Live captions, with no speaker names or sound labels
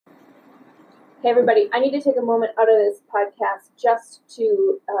Hey everybody, I need to take a moment out of this podcast just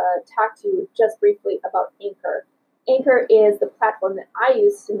to talk to you just briefly about Anchor. Anchor is the platform that I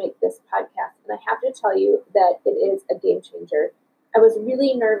use to make this podcast, and I have to tell you that it is a game changer. I was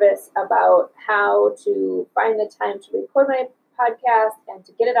really nervous about how to find the time to record my podcast and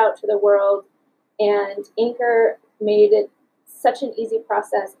to get it out to the world, and Anchor made it such an easy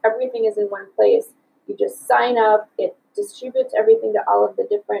process. Everything is in one place. You just sign up, it distributes everything to all of the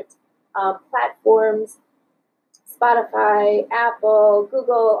different platforms, Spotify, Apple,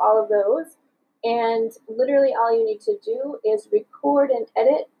 Google, all of those. And literally all you need to do is record and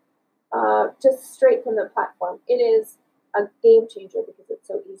edit just straight from the platform. It is a game changer because it's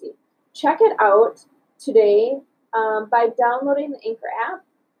so easy. Check it out today by downloading the Anchor app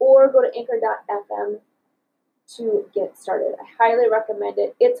or go to anchor.fm to get started. I highly recommend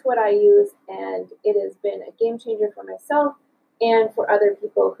it. It's what I use, and it has been a game changer for myself and for other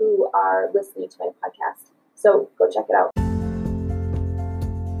people who are listening to my podcast. So go check it out.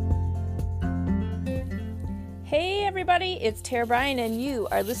 Hey everybody, it's Tara Bryan, and you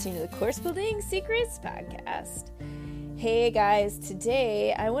are listening to the Course Building Secrets Podcast. Hey guys,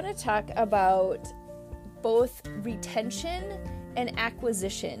 today I want to talk about both retention and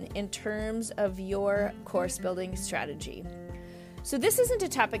acquisition in terms of your course building strategy. So this isn't a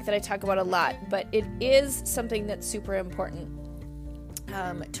topic that I talk about a lot, but it is something that's super important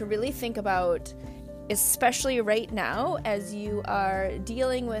to really think about, especially right now as you are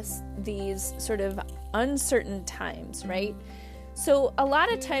dealing with these sort of uncertain times, right? So a lot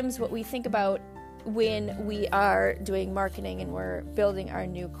of times what we think about when we are doing marketing and we're building our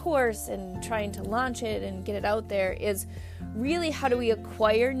new course and trying to launch it and get it out there is really how do we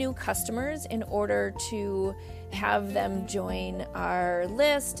acquire new customers in order to have them join our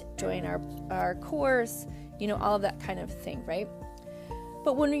list, join our course, all of that kind of thing, right?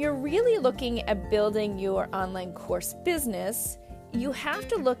 But when you're really looking at building your online course business, you have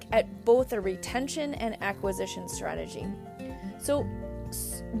to look at both a retention and acquisition strategy. So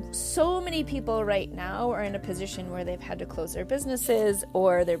many people right now are in a position where they've had to close their businesses,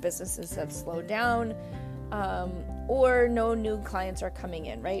 or their businesses have slowed down, or no new clients are coming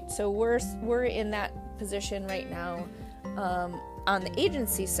in, right? So we're in that position right now on the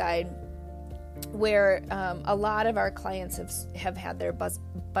agency side, where a lot of our clients have had their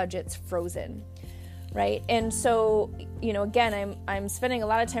budgets frozen, right? And so, again, I'm spending a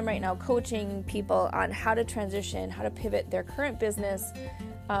lot of time right now coaching people on how to transition, how to pivot their current business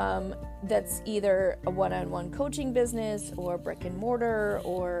that's either a one-on-one coaching business or brick and mortar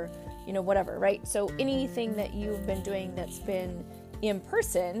or, whatever, right? So anything that you've been doing that's been in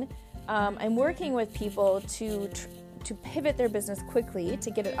person, I'm working with people to pivot their business quickly to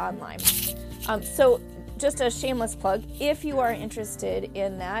get it online. So just a shameless plug, if you are interested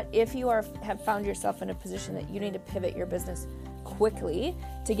in that, if you have found yourself in a position that you need to pivot your business quickly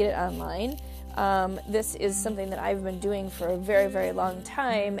to get it online, this is something that I've been doing for a very, very long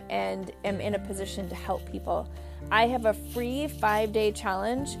time and am in a position to help people. I have a free 5-day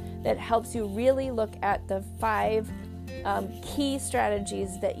challenge that helps you really look at the 5 key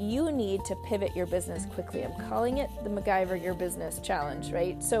strategies that you need to pivot your business quickly. I'm calling it the MacGyver Your Business Challenge,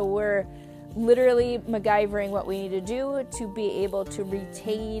 right? So we're literally MacGyvering what we need to do to be able to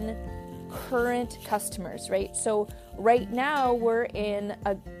retain current customers, right? So right now we're in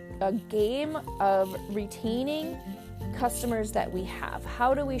a game of retaining customers that we have.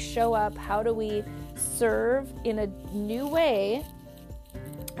 How do we show up? How do we serve in a new way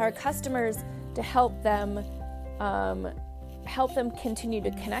our customers to help them continue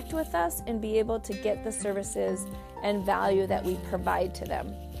to connect with us and be able to get the services and value that we provide to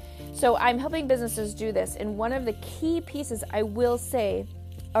them. So I'm helping businesses do this. And one of the key pieces I will say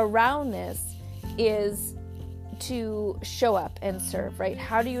around this is to show up and serve, right?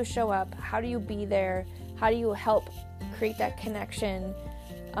 How do you show up? How do you be there? How do you help create that connection?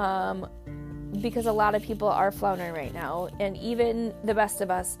 Because a lot of people are floundering right now. And even the best of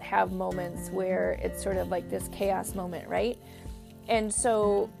us have moments where it's sort of like this chaos moment, right? And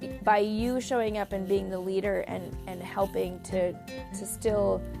so by you showing up and being the leader and helping to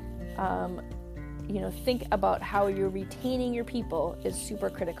still think about how you're retaining your people is super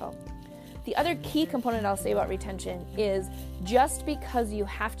critical. The other key component I'll say about retention is just because you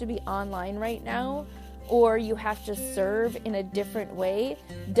have to be online right now or you have to serve in a different way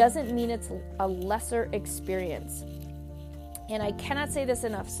doesn't mean it's a lesser experience. And I cannot say this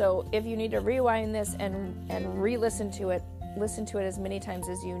enough, so if you need to rewind this and re-listen to it, listen to it as many times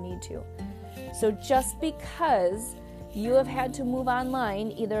as you need to. So just because you have had to move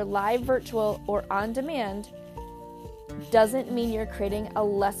online, either live, virtual, or on demand, doesn't mean you're creating a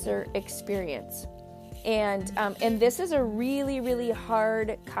lesser experience. And this is a really, really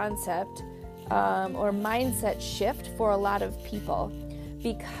hard concept or mindset shift for a lot of people,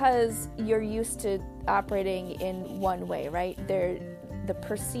 because you're used to operating in one way, right? The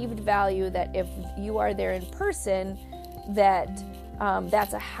perceived value that if you are there in person,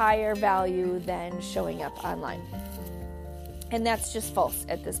 that's a higher value than showing up online. And that's just false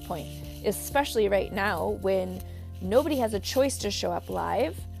at this point, especially right now when nobody has a choice to show up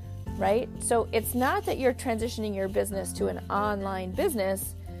live, right? So it's not that you're transitioning your business to an online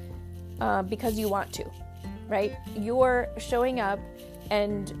business because you want to, right? You're showing up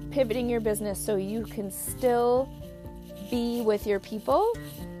and pivoting your business so you can still be with your people.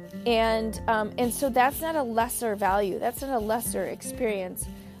 And so that's not a lesser value. That's not a lesser experience,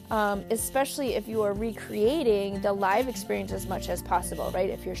 especially if you are recreating the live experience as much as possible, right?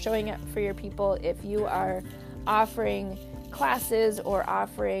 If you're showing up for your people, if you are offering classes or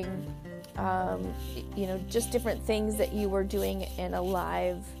offering, just different things that you were doing in a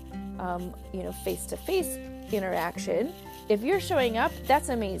live, face-to-face interaction. If you're showing up, that's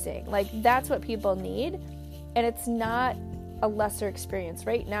amazing. Like, that's what people need. And it's not a lesser experience.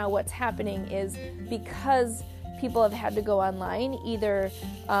 Right now, what's happening is because people have had to go online, either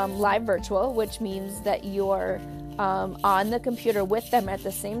live virtual, which means that you're on the computer with them at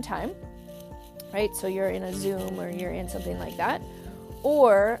the same time, right? So you're in a Zoom or you're in something like that,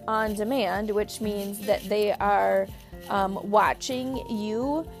 or on demand, which means that they are watching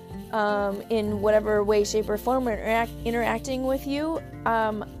you in whatever way, shape, or form, or interacting with you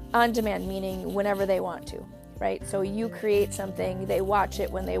on demand, meaning whenever they want to, right? So you create something, they watch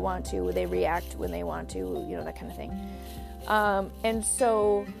it when they want to, they react when they want to, that kind of thing. And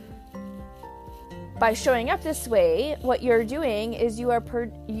so by showing up this way, what you're doing is you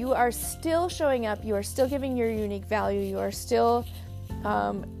are still showing up, you are still giving your unique value, you are still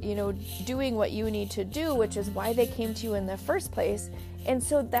doing what you need to do, which is why they came to you in the first place. And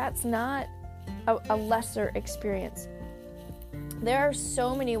so that's not a lesser experience. There are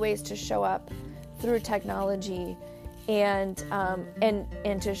so many ways to show up through technology and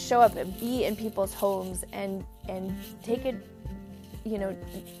to show up and be in people's homes and take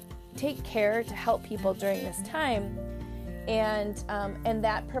care to help people during this time. And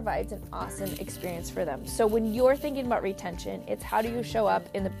that provides an awesome experience for them. So when you're thinking about retention, it's how do you show up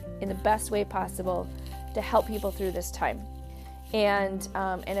in the best way possible to help people through this time. And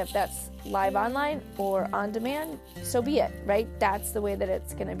if that's live online or on demand, so be it, right? That's the way that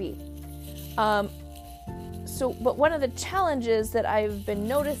it's going to be. But one of the challenges that I've been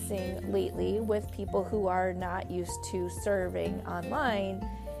noticing lately with people who are not used to serving online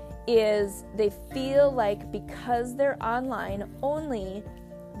is they feel like because they're online only,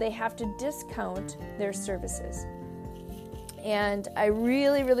 they have to discount their services. And I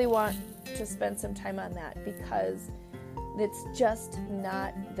really, really want to spend some time on that, because it's just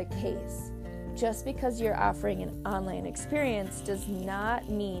not the case. Just because you're offering an online experience does not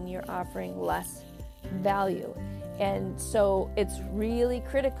mean you're offering less value. And so it's really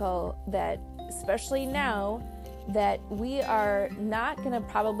critical that, especially now, that we are not going to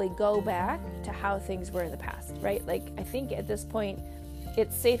probably go back to how things were in the past, right? Like, I think at this point,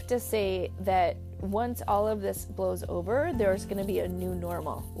 it's safe to say that once all of this blows over, there's going to be a new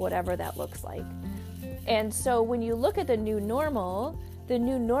normal, whatever that looks like. And so when you look at the new normal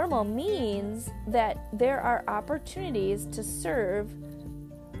means that there are opportunities to serve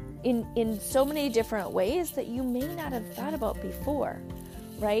in so many different ways that you may not have thought about before,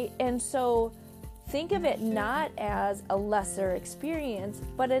 right? And so think of it not as a lesser experience,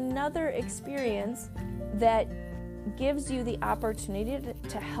 but another experience that gives you the opportunity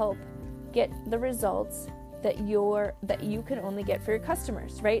to help get the results that you can only get for your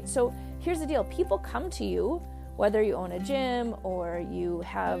customers, right? So here's the deal. People come to you, whether you own a gym or you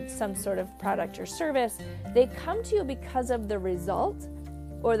have some sort of product or service, they come to you because of the result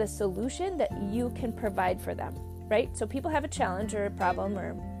or the solution that you can provide for them, right? So people have a challenge or a problem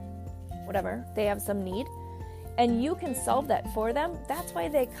or whatever, they have some need, and you can solve that for them. That's why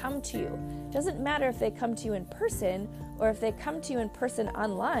they come to you. Doesn't matter if they come to you in person or if they come to you in person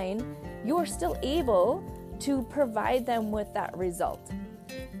online, you're still able to provide them with that result.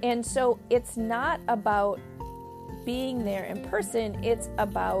 And so it's not about being there in person, it's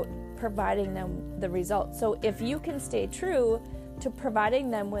about providing them the result. So if you can stay true to providing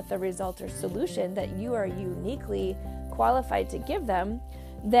them with the result or solution that you are uniquely qualified to give them,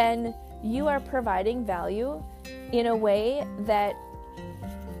 then you are providing value in a way that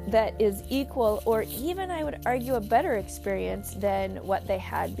that is equal, or even I would argue a better experience than what they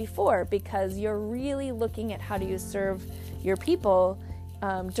had before, because you're really looking at how do you serve your people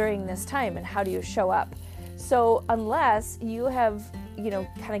during this time and how do you show up. So unless you have,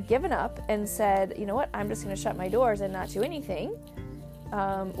 kind of given up and said, you know what, I'm just going to shut my doors and not do anything,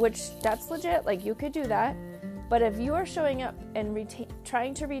 which that's legit, like you could do that. But if you are showing up and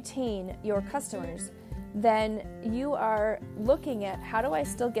trying to retain your customers, then you are looking at how do I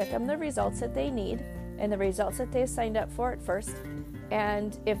still get them the results that they need and the results that they signed up for at first.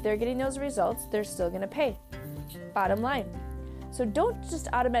 And if they're getting those results, they're still going to pay. Bottom line. So don't just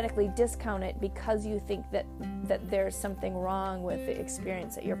automatically discount it because you think that there's something wrong with the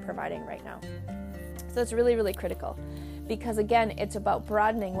experience that you're providing right now. So it's really, really critical, because again, it's about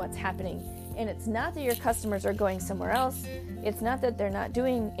broadening what's happening. And it's not that your customers are going somewhere else. It's not that they're not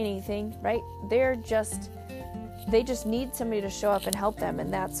doing anything, right? They just need somebody to show up and help them,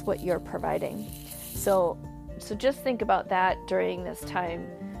 and that's what you're providing. So just think about that during this time.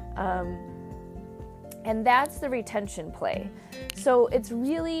 And that's the retention play. So it's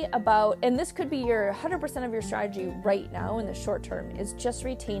really about, and this could be your 100% of your strategy right now in the short term, is just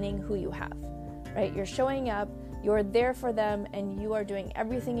retaining who you have, right? You're showing up, you're there for them, and you are doing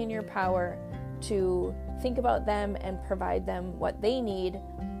everything in your power to think about them and provide them what they need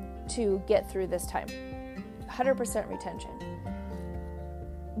to get through this time. 100% retention.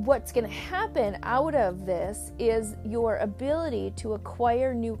 What's going to happen out of this is your ability to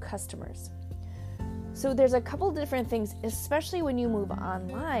acquire new customers. So there's a couple different things, especially when you move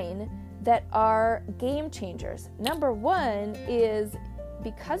online, that are game changers. Number one is,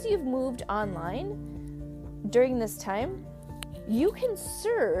 because you've moved online during this time, you can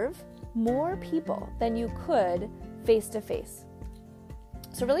serve more people than you could face-to-face.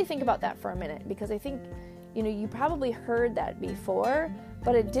 So really think about that for a minute, because I think, you probably heard that before,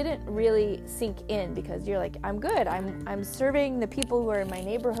 but it didn't really sink in, because you're like, I'm good. I'm serving the people who are in my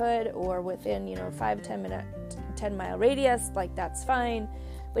neighborhood or within, 10 mile radius, like that's fine.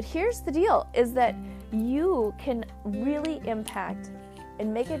 But here's the deal, is that you can really impact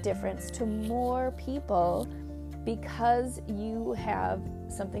and make a difference to more people because you have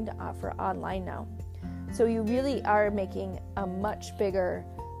something to offer online now. So you really are making a much bigger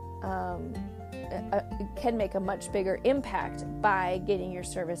can make a much bigger impact by getting your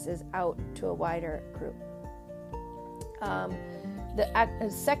services out to a wider group. The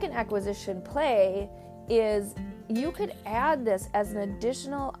second acquisition play is you could add this as an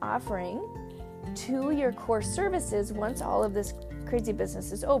additional offering to your core services once all of this crazy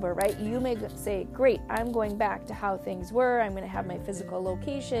business is over, right? You may say, great, I'm going back to how things were. I'm going to have my physical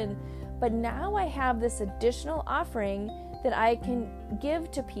location, but now I have this additional offering that I can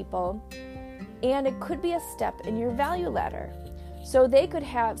give to people. And it could be a step in your value ladder. So they could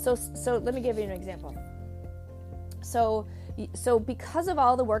have, so let me give you an example. So because of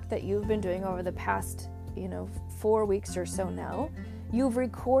all the work that you've been doing over the past, 4 weeks or so now, you've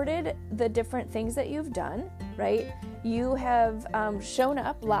recorded the different things that you've done, right? You have shown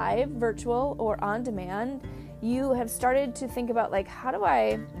up live, virtual, or on demand. You have started to think about, like, how do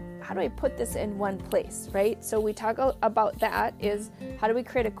I put this in one place, right? So we talk about that is, how do we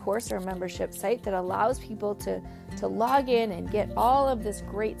create a course or a membership site that allows people to log in and get all of this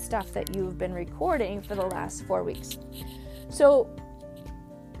great stuff that you've been recording for the last 4 weeks. So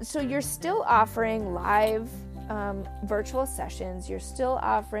you're still offering live virtual sessions. You're still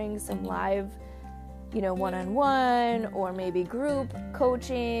offering some live, one-on-one or maybe group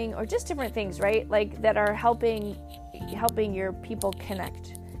coaching or just different things, right? Like that are helping your people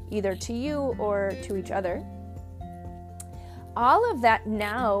connect either to you or to each other. All of that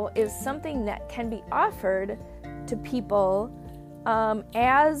now is something that can be offered to people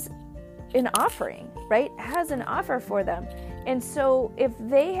as an offering, right? As an offer for them. And so if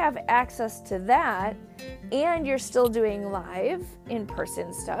they have access to that, and you're still doing live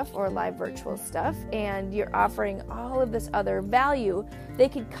in-person stuff or live virtual stuff, and you're offering all of this other value, they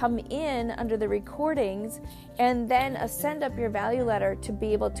could come in under the recordings and then ascend up your value ladder to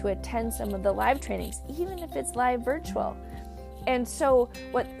be able to attend some of the live trainings, even if it's live virtual. And so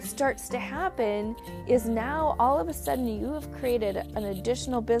what starts to happen is now all of a sudden you have created an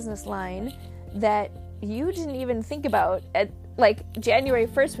additional business line that you didn't even think about at like January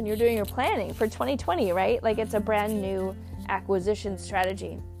 1st when you're doing your planning for 2020, right? Like it's a brand new acquisition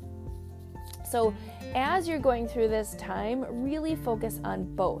strategy. So as you're going through this time, really focus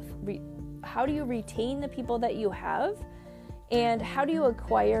on both. How do you retain the people that you have? And how do you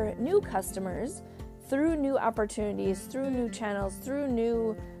acquire new customers through new opportunities, through new channels, through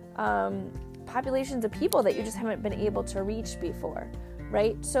new populations of people that you just haven't been able to reach before,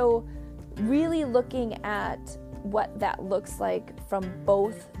 right? So really looking at what that looks like from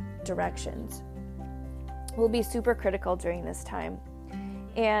both directions will be super critical during this time.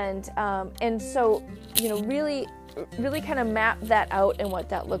 And so, really kind of map that out and what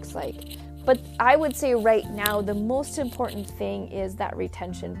that looks like. But I would say right now, the most important thing is that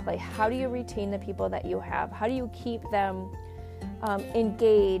retention play. How do you retain the people that you have? How do you keep them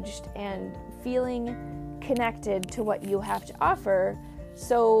engaged and feeling connected to what you have to offer?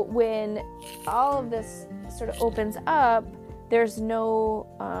 So when all of this sort of opens up, there's no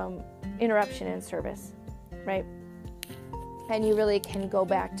interruption in service, right? And you really can go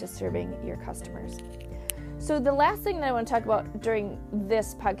back to serving your customers. So the last thing that I want to talk about during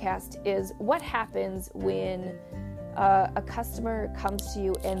this podcast is what happens when a customer comes to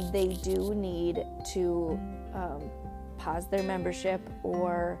you and they do need to pause their membership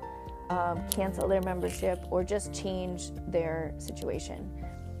or cancel their membership or just change their situation.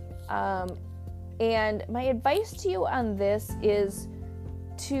 And my advice to you on this is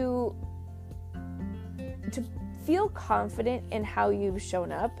to feel confident in how you've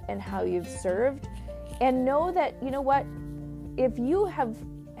shown up and how you've served, and know that, if you have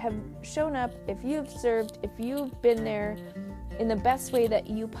shown up, if you've served, if you've been there in the best way that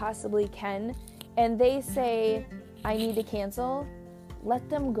you possibly can, and they say, I need to cancel, let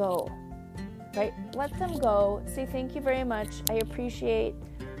them go, right? Let them go. Say, thank you very much. I appreciate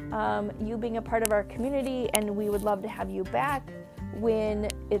you being a part of our community, and we would love to have you back when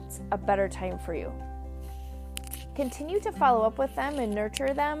it's a better time for you. Continue to follow up with them and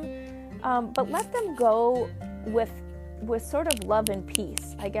nurture them, but let them go with sort of love and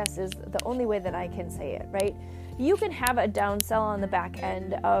peace, I guess is the only way that I can say it, right? You can have a downsell on the back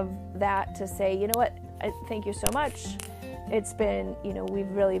end of that to say, you know what, thank you so much. It's been, we've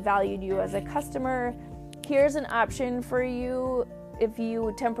really valued you as a customer. Here's an option for you if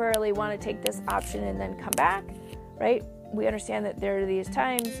you temporarily want to take this option and then come back, right? We understand that there are these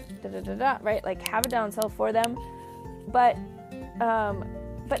times, right? Like, have a downsell for them, but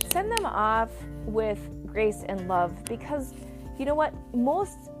send them off with grace and love, because you know what?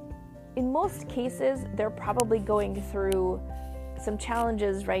 In most cases, they're probably going through some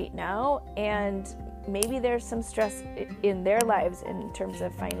challenges right now, and maybe there's some stress in their lives in terms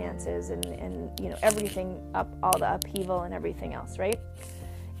of finances and everything all the upheaval and everything else, right?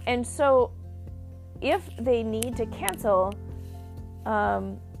 And so if they need to cancel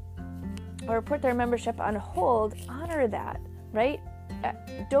or put their membership on hold, honor that, right?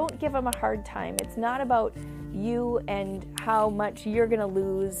 Don't give them a hard time. It's not about you and how much you're going to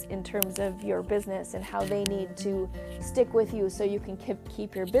lose in terms of your business and how they need to stick with you so you can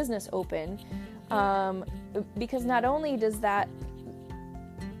keep your business open. Because not only does that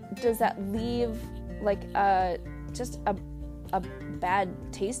leave like just a bad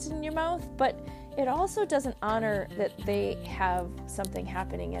taste in your mouth, but it also doesn't honor that they have something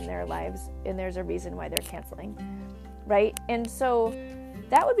happening in their lives and there's a reason why they're canceling, right? And so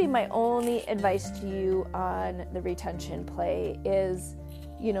that would be my only advice to you on the retention play is,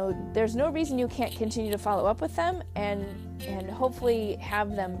 there's no reason you can't continue to follow up with them and hopefully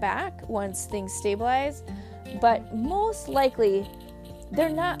have them back once things stabilize. But most likely, they're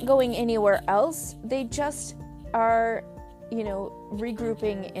not going anywhere else. They just are,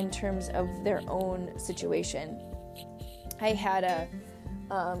 regrouping in terms of their own situation. I had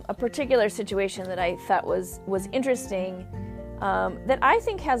a particular situation that I thought was interesting, that I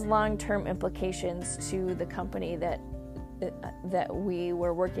think has long-term implications to the company that we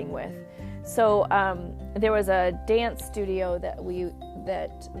were working with. So there was a dance studio that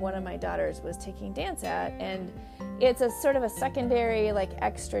one of my daughters was taking dance at, and it's a sort of a secondary, like,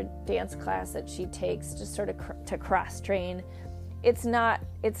 extra dance class that she takes just sort of to cross train. It's not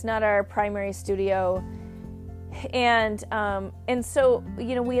our primary studio, and so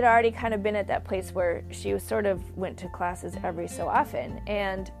we had already kind of been at that place where she was sort of went to classes every so often,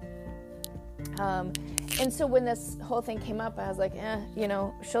 and so when this whole thing came up, I was like,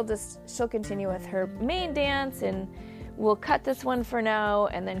 she'll continue with her main dance, and we'll cut this one for now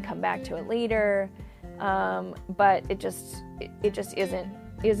and then come back to it later. But it just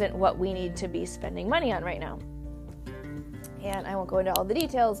isn't what we need to be spending money on right now. And I won't go into all the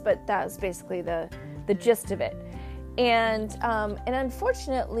details, but that was basically the gist of it. And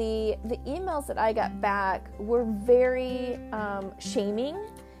unfortunately, the emails that I got back were very shaming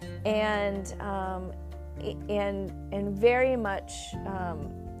and very much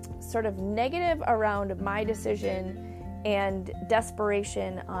sort of negative around my decision and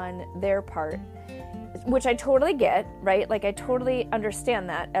desperation on their part, which I totally get, right? Like, I totally understand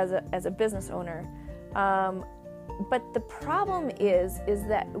that as a business owner. But the problem is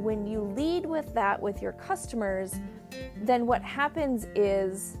that when you lead with that with your customers, then what happens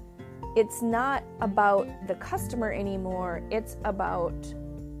is it's not about the customer anymore. It's about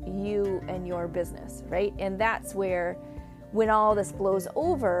you and your business, right? And that's where, when all this blows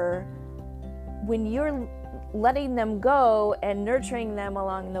over, when you're letting them go and nurturing them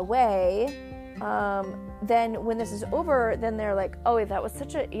along the way, then when this is over, then they're like, oh, that was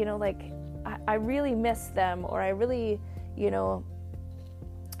such a, I really miss them, or I really,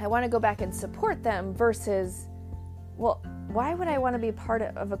 I want to go back and support them, versus, well, why would I want to be part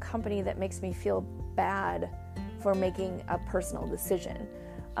of a company that makes me feel bad for making a personal decision,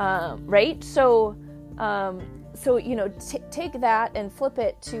 right? So take that and flip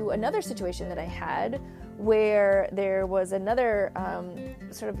it to another situation that I had, where there was another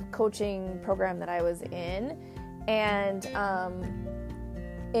sort of coaching program that I was in, and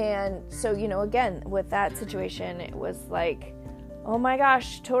so, again, with that situation, it was like, oh my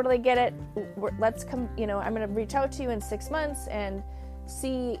gosh, totally get it. Let's come, I'm going to reach out to you in 6 months and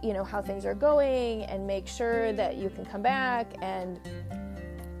see, how things are going, and make sure that you can come back. And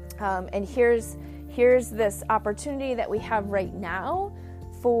here's this opportunity that we have right now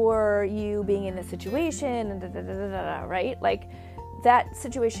for you being in this situation, and right? Like, that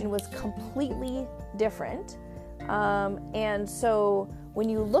situation was completely different. And so when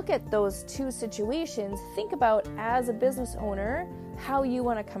you look at those two situations, think about, as a business owner, how you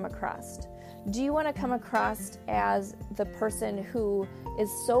want to come across. Do you want to come across as the person who is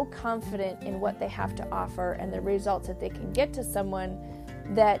so confident in what they have to offer and the results that they can get to someone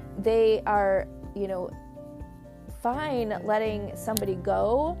that they are, fine letting somebody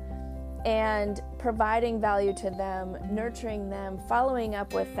go and providing value to them, nurturing them, following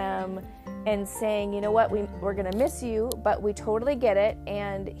up with them, and saying, you know what, we're going to miss you, but we totally get it,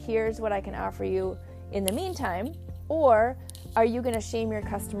 and here's what I can offer you in the meantime? Or are you going to shame your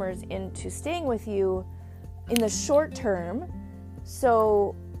customers into staying with you in the short term,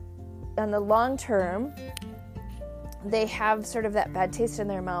 so on the long term, they have sort of that bad taste in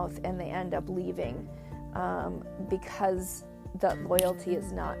their mouth and they end up leaving because the loyalty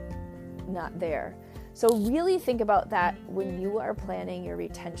is not there. So really think about that when you are planning your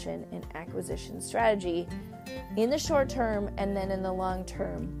retention and acquisition strategy in the short term and then in the long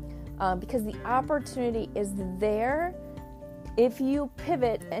term, because the opportunity is there if you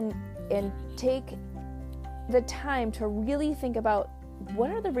pivot and take the time to really think about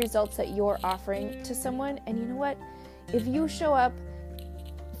what are the results that you're offering to someone. And you know what? If you show up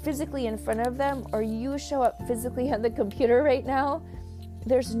physically in front of them, or you show up physically on the computer right now,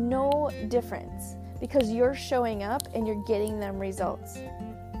 there's no difference, because you're showing up and you're getting them results.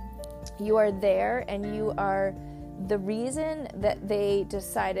 You are there, and you are the reason that they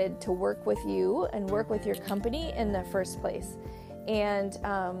decided to work with you and work with your company in the first place. And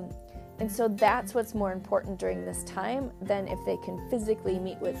so that's what's more important during this time than if they can physically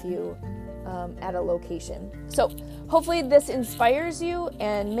meet with you at a location. So hopefully this inspires you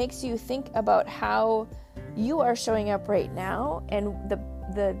and makes you think about how you are showing up right now, and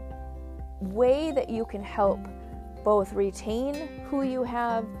the way that you can help both retain who you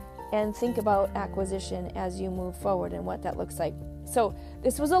have and think about acquisition as you move forward and what that looks like. So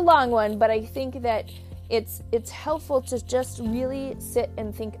this was a long one, but I think that it's helpful to just really sit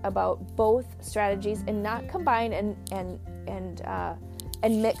and think about both strategies and not combine and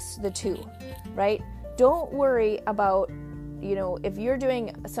mix the two, right? Don't worry about, if you're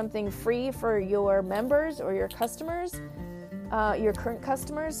doing something free for your members or your customers, your current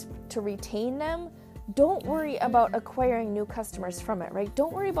customers, to retain them. Don't worry about acquiring new customers from it, right?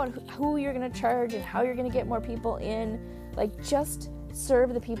 Don't worry about who you're going to charge and how you're going to get more people in. Like, just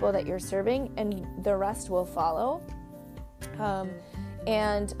serve the people that you're serving, and the rest will follow.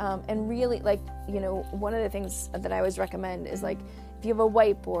 And really, one of the things that I always recommend is, like, if you have a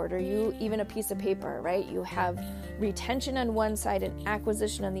whiteboard or even a piece of paper, right? You have retention on one side and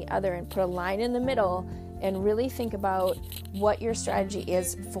acquisition on the other, and put a line in the middle and really think about what your strategy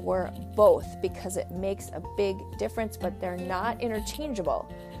is for both, because it makes a big difference, but they're not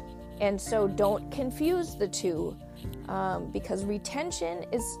interchangeable. And so don't confuse the two, because retention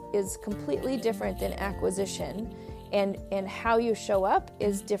is completely different than acquisition, and how you show up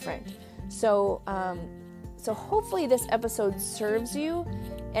is different. So hopefully this episode serves you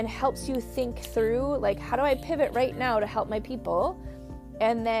and helps you think through, like, how do I pivot right now to help my people?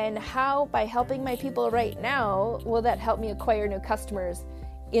 And then how, by helping my people right now, will that help me acquire new customers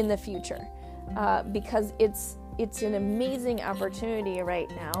in the future? Because it's an amazing opportunity right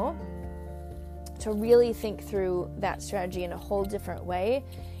now to really think through that strategy in a whole different way,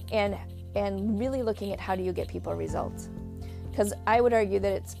 and and really looking at how do you get people results. Because I would argue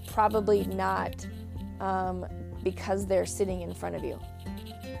that it's probably not because they're sitting in front of you.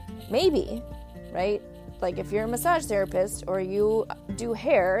 Maybe, right? Like if you're a massage therapist or you do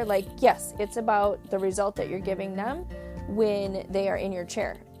hair, like yes, it's about the result that you're giving them when they are in your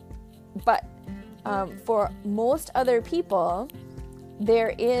chair. But for most other people,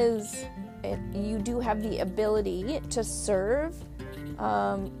 you do have the ability to serve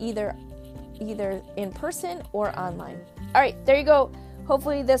either in person or online. All right, there you go.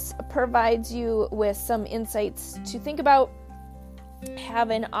 Hopefully this provides you with some insights to think about. Have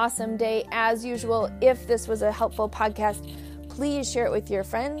an awesome day. As usual, if this was a helpful podcast, please share it with your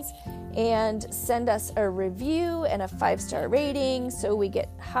friends and send us a review and a 5-star rating so we get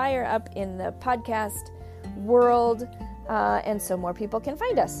higher up in the podcast world and so more people can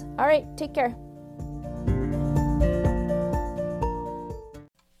find us. All right, take care.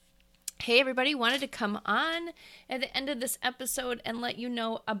 Hey everybody, wanted to come on at the end of this episode and let you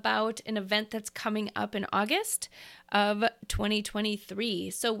know about an event that's coming up in August of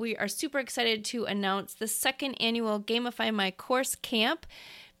 2023. So we are super excited to announce the second annual Gamify My Course Camp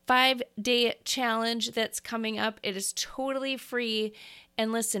 5-day challenge that's coming up. It is totally free.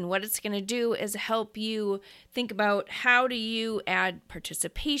 And listen, what it's going to do is help you think about how do you add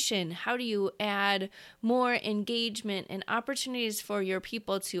participation? How do you add more engagement and opportunities for your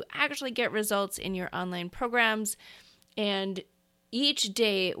people to actually get results in your online programs? And each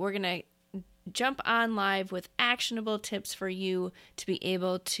day we're going to jump on live with actionable tips for you to be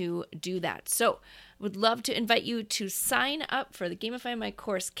able to do that. So would love to invite you to sign up for the Gamify My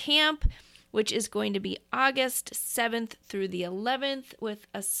Course Camp, which is going to be August 7th through the 11th with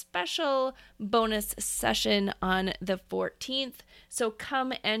a special bonus session on the 14th. So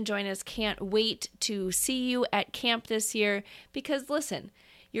come and join us. Can't wait to see you at camp this year because listen,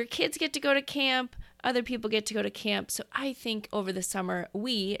 your kids get to go to camp, other people get to go to camp. So I think over the summer,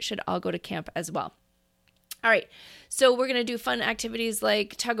 we should all go to camp as well. All right, so we're going to do fun activities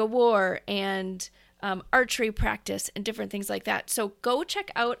like tug of war and archery practice and different things like that. So go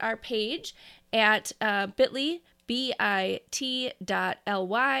check out our page at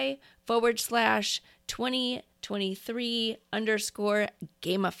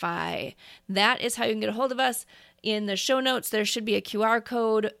bit.ly/2023_gamify. That is how you can get a hold of us. In the show notes, there should be a QR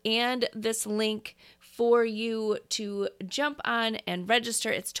code and this link for you to jump on and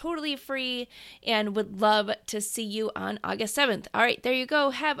register. It's totally free and would love to see you on August 7th. All right, there you go.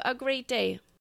 Have a great day.